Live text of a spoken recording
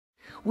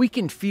we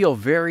can feel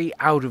very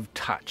out of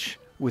touch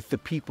with the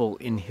people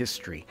in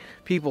history,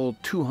 people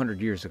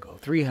 200 years ago,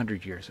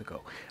 300 years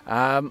ago.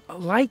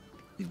 Like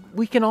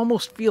we can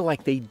almost feel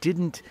like they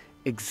didn't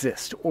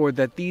exist, or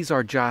that these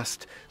are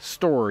just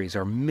stories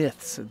or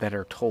myths that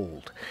are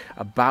told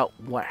about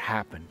what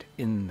happened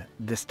in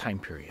this time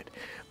period.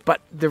 But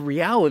the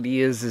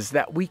reality is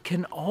that we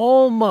can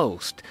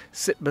almost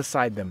sit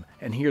beside them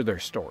and hear their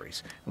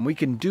stories. And we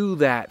can do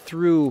that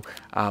through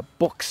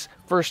books,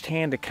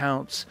 first-hand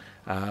accounts,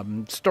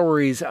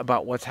 stories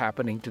about what's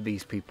happening to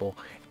these people.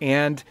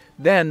 And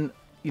then,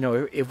 you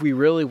know, if we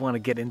really want to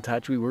get in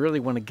touch, we really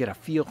want to get a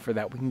feel for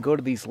that, we can go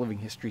to these living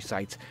history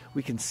sites.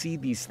 We can see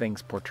these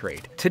things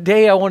portrayed.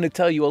 Today, I want to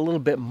tell you a little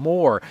bit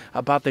more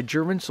about the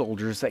German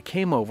soldiers that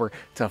came over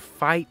to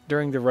fight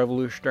during the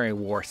Revolutionary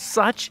War.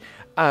 Such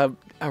a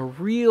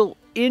real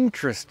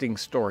interesting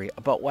story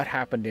about what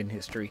happened in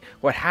history,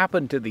 what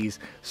happened to these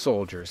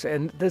soldiers.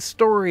 And the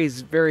story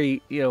is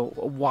very,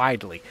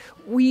 widely.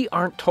 We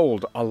aren't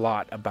told a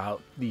lot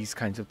about these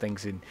kinds of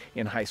things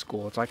in high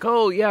school. It's like,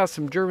 oh yeah,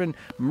 some German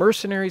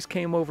mercenaries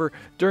came over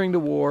during the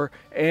war,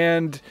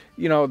 and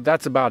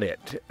that's about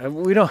it.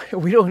 We don't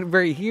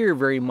hear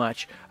very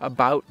much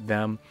about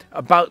them,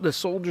 about the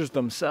soldiers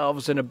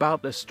themselves, and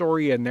about the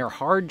story and their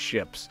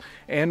hardships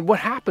and what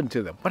happened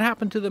to them. What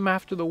happened to them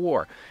after the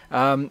war?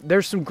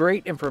 There's some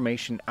great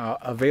information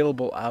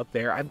available out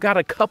there. I've got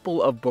a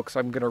couple of books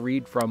I'm going to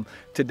read from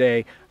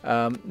today.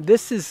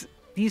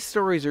 These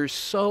stories are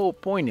so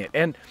poignant,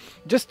 and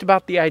just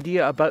about the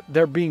idea about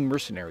there being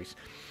mercenaries.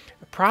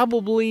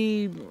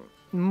 Probably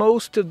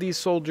most of these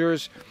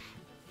soldiers,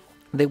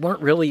 they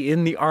weren't really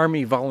in the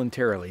army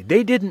voluntarily.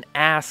 They didn't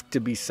ask to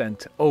be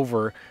sent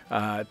over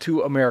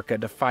to America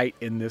to fight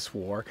in this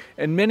war.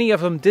 And many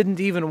of them didn't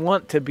even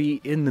want to be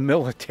in the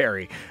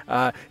military.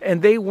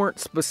 And they weren't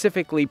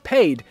specifically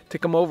paid to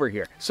come over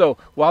here. So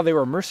while they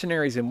were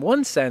mercenaries in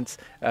one sense,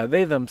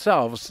 they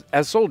themselves,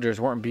 as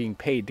soldiers, weren't being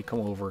paid to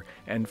come over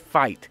and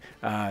fight,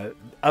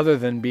 other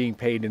than being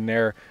paid in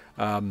their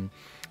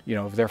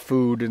their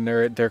food and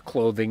their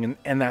clothing,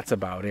 and that's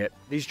about it.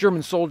 These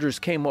German soldiers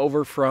came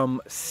over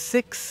from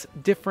 6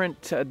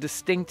 different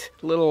distinct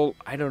little,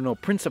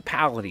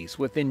 principalities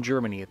within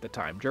Germany at the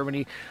time.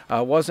 Germany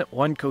wasn't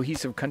one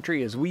cohesive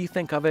country as we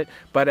think of it,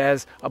 but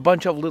as a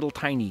bunch of little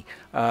tiny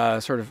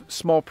sort of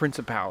small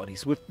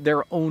principalities with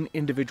their own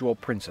individual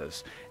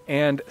princes.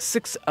 And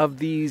 6 of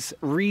these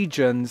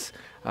regions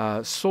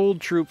sold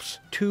troops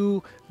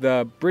to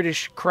the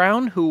British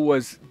Crown,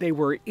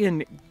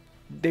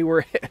 they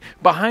were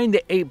behind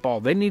the 8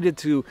 ball. They needed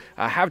to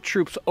have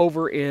troops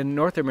over in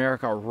North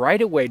America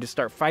right away to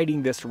start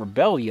fighting this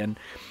rebellion.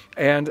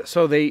 And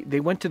so they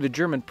went to the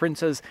German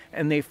princes,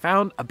 and they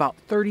found about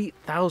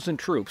 30,000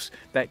 troops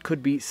that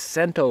could be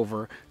sent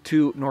over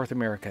to North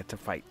America to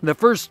fight. The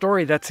first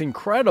story that's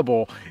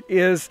incredible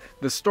is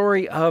the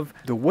story of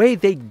the way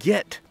they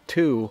get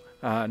to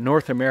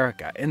North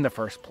America in the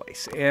first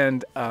place.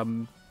 And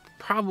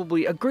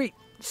probably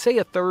say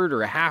a third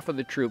or a half of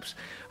the troops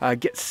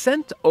get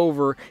sent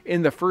over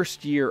in the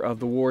first year of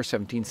the war,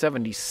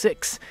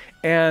 1776.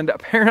 And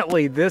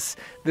apparently this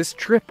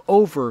trip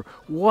over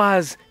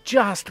was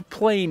just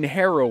plain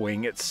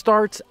harrowing. It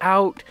starts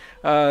out,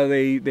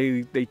 they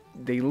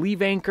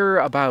leave anchor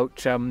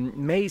about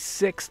May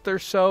 6th or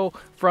so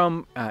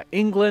from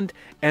England,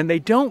 and they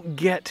don't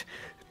get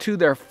to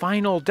their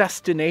final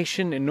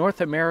destination in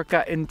North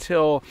America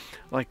until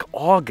like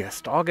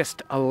August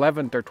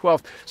 11th or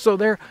 12th. So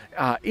they're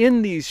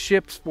in these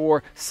ships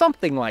for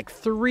something like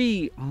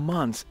 3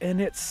 months,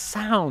 and it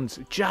sounds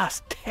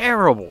just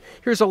terrible.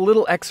 Here's a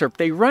little excerpt.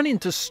 They run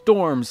into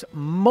storms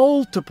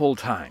multiple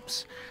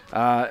times.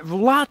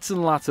 Lots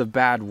and lots of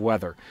bad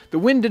weather. The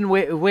wind and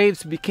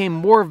waves became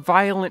more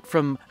violent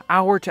from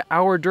hour to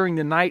hour during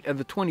the night of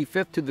the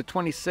 25th to the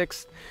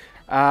 26th.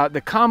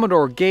 The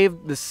Commodore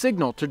gave the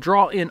signal to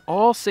draw in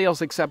all sails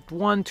except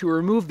one to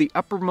remove the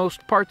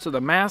uppermost parts of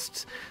the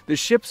masts. The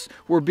ships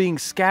were being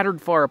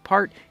scattered far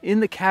apart.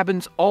 In the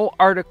cabins, all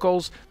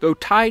articles, though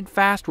tied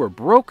fast, were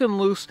broken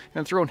loose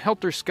and thrown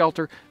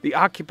helter-skelter, the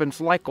occupants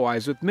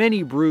likewise, with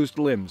many bruised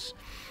limbs.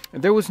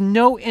 There was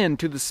no end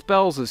to the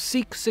spells of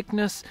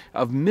seasickness,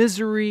 of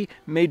misery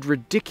made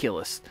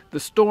ridiculous. The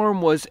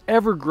storm was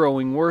ever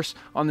growing worse.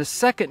 On the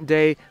second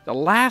day, the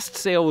last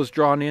sail was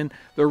drawn in.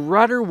 The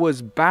rudder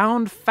was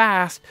bound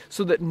fast,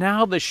 so that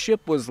now the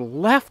ship was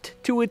left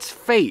to its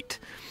fate.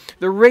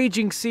 The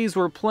raging seas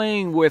were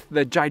playing with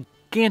the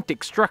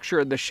gigantic structure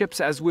of the ships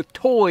as with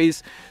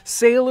toys.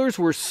 Sailors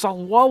were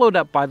swallowed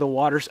up by the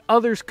waters,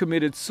 others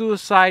committed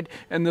suicide,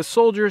 and the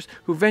soldiers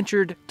who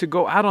ventured to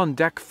go out on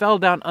deck fell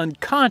down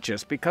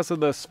unconscious because of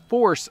the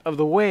force of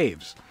the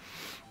waves.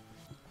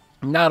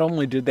 Not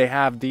only did they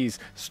have these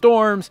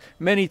storms,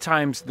 many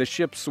times the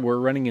ships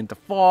were running into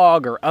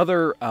fog or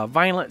other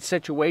violent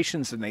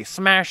situations, and they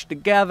smashed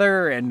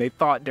together, and they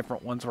thought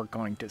different ones were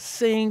going to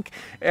sink,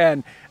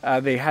 and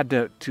they had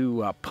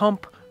to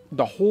pump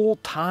the whole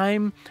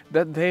time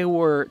that they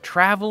were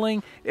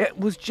traveling. It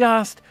was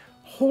just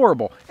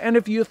horrible. And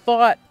if you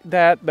thought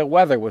that the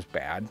weather was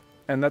bad,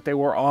 and that they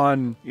were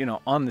on,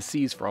 on the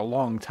seas for a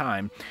long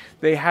time.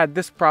 They had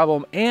this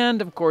problem,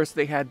 and of course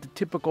they had the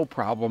typical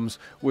problems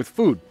with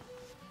food.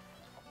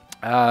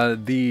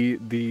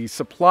 The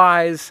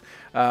supplies,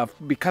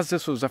 because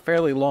this was a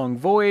fairly long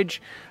voyage,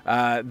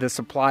 the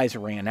supplies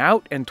ran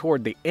out, and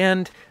toward the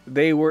end,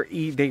 they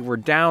were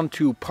down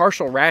to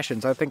partial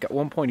rations. I think at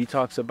one point he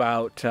talks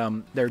about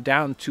they're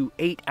down to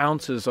 8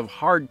 ounces of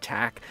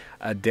hardtack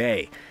a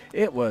day.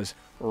 It was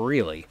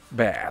really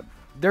bad.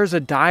 There's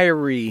a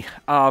diary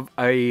of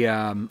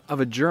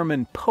a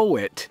German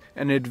poet,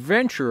 an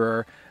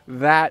adventurer,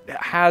 that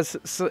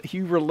he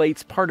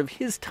relates part of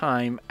his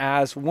time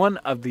as one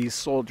of these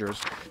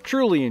soldiers.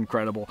 Truly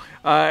incredible.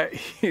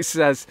 He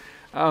says,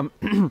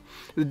 the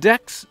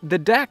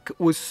deck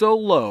was so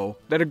low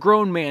that a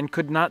grown man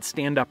could not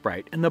stand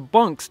upright, and the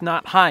bunks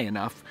not high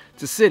enough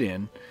to sit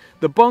in.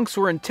 The bunks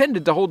were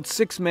intended to hold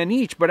 6 men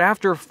each, but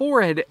after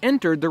 4 had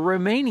entered, the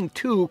remaining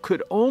 2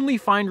 could only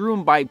find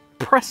room by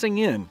pressing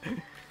in.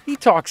 He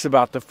talks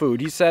about the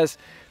food. He says,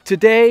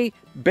 today,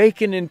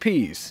 bacon and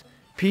peas.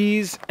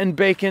 Peas and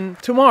bacon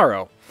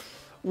tomorrow.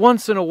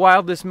 Once in a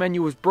while, this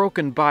menu was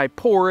broken by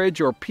porridge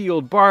or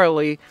peeled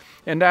barley,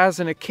 and as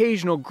an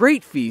occasional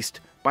great feast,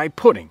 by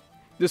pudding.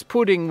 This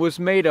pudding was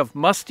made of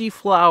musty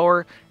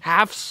flour,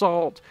 half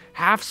salt,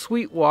 half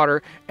sweet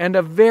water, and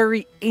a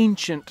very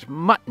ancient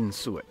mutton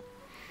suet.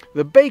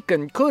 The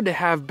bacon could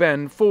have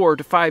been 4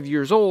 to 5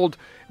 years old,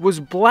 was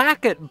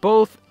black at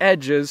both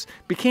edges,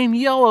 became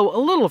yellow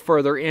a little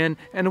further in,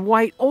 and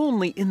white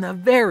only in the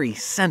very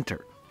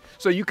center.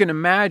 So you can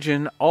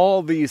imagine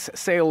all these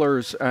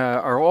sailors,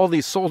 or all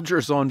these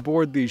soldiers on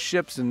board these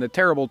ships and the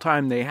terrible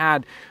time they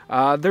had.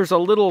 There's a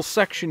little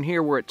section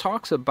here where it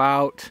talks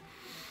about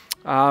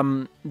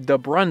the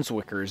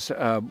Brunswickers.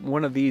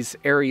 One of these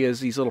areas,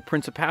 these little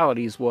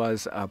principalities,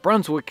 was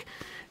Brunswick.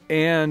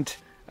 And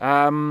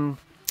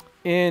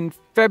in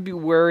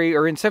February,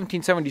 or in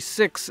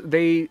 1776,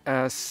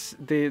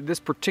 this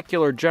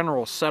particular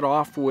general set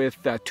off with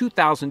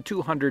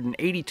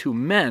 2,282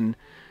 men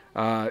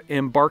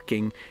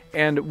embarking,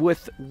 and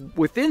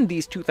within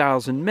these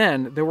 2,000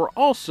 men, there were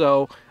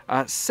also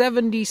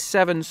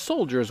 77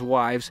 soldiers'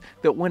 wives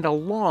that went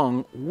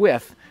along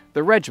with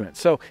the regiment.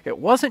 So it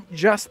wasn't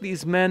just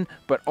these men,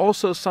 but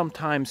also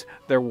sometimes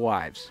their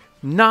wives.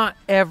 Not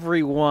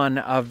every one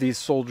of these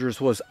soldiers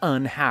was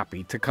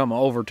unhappy to come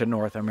over to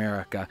North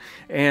America.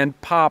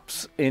 And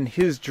Pops, in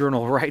his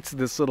journal, writes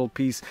this little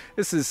piece.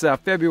 This is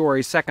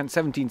February 2nd,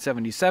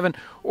 1777.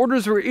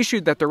 Orders were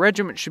issued that the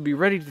regiment should be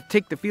ready to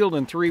take the field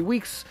in 3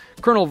 weeks.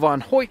 Colonel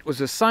von Hoyt was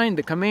assigned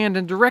the command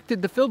and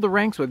directed to fill the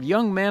ranks with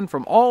young men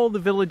from all the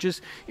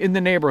villages in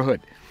the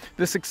neighborhood.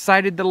 This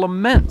excited the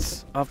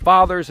laments of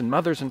fathers and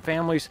mothers and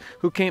families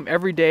who came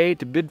every day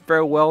to bid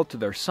farewell to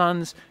their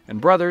sons and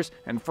brothers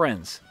and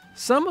friends.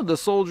 Some of the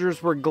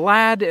soldiers were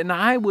glad, and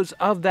I was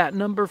of that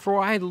number,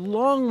 for I had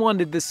long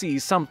wanted to see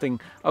something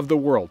of the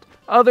world.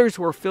 Others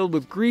were filled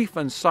with grief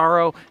and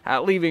sorrow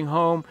at leaving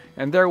home,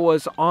 and there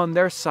was on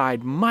their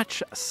side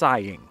much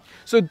sighing.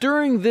 So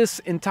during this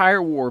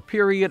entire war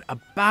period,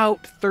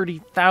 about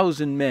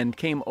 30,000 men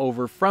came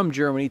over from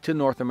Germany to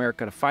North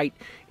America to fight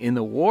in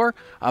the war.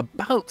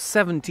 About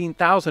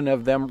 17,000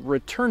 of them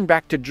returned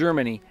back to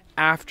Germany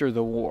after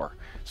the war.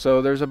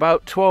 So there's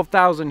about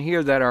 12,000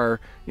 here that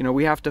are,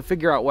 we have to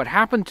figure out what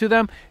happened to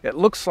them. It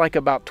looks like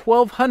about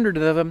 1,200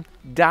 of them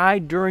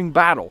died during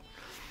battle.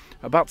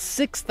 About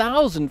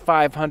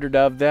 6,500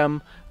 of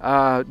them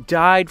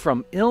died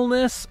from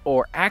illness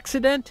or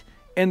accident,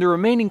 and the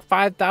remaining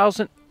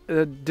 5,000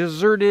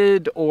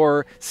 deserted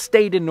or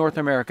stayed in North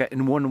America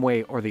in one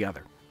way or the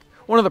other.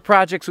 One of the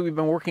projects that we've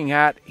been working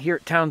at here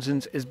at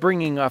Townsends is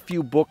bringing a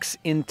few books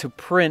into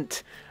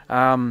print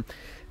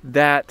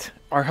that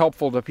are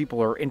helpful to people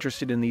who are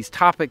interested in these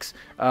topics.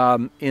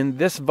 In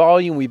this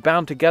volume, we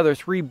bound together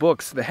 3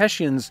 books. The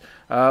Hessians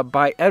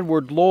by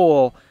Edward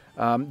Lowell,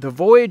 The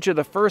Voyage of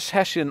the First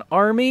Hessian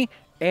Army,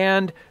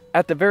 and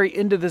at the very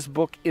end of this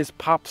book is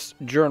Pop's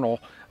journal,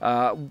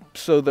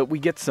 so that we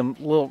get some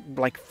little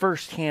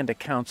first-hand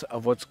accounts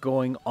of what's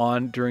going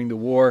on during the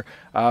war.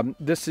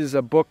 This is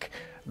a book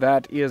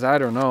that is,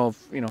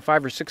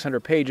 500 or 600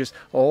 pages.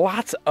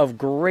 Lots of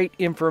great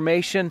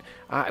information.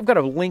 I've got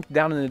a link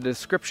down in the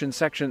description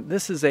section.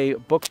 This is a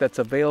book that's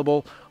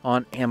available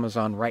on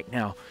Amazon right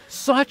now.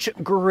 Such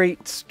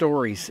great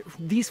stories.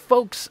 These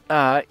folks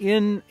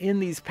in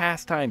these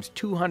past times,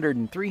 200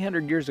 and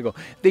 300 years ago,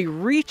 they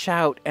reach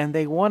out and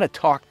they want to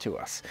talk to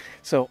us.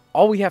 So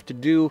all we have to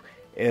do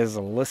is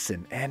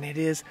listen. And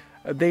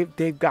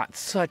they've got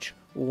such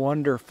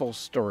wonderful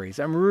stories.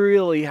 I'm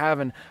really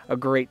having a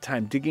great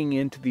time digging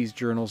into these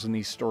journals and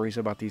these stories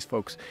about these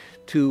folks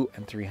 200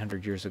 and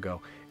 300 years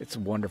ago. It's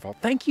wonderful.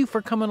 Thank you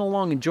for coming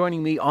along and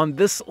joining me on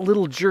this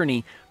little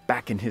journey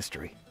back in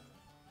history.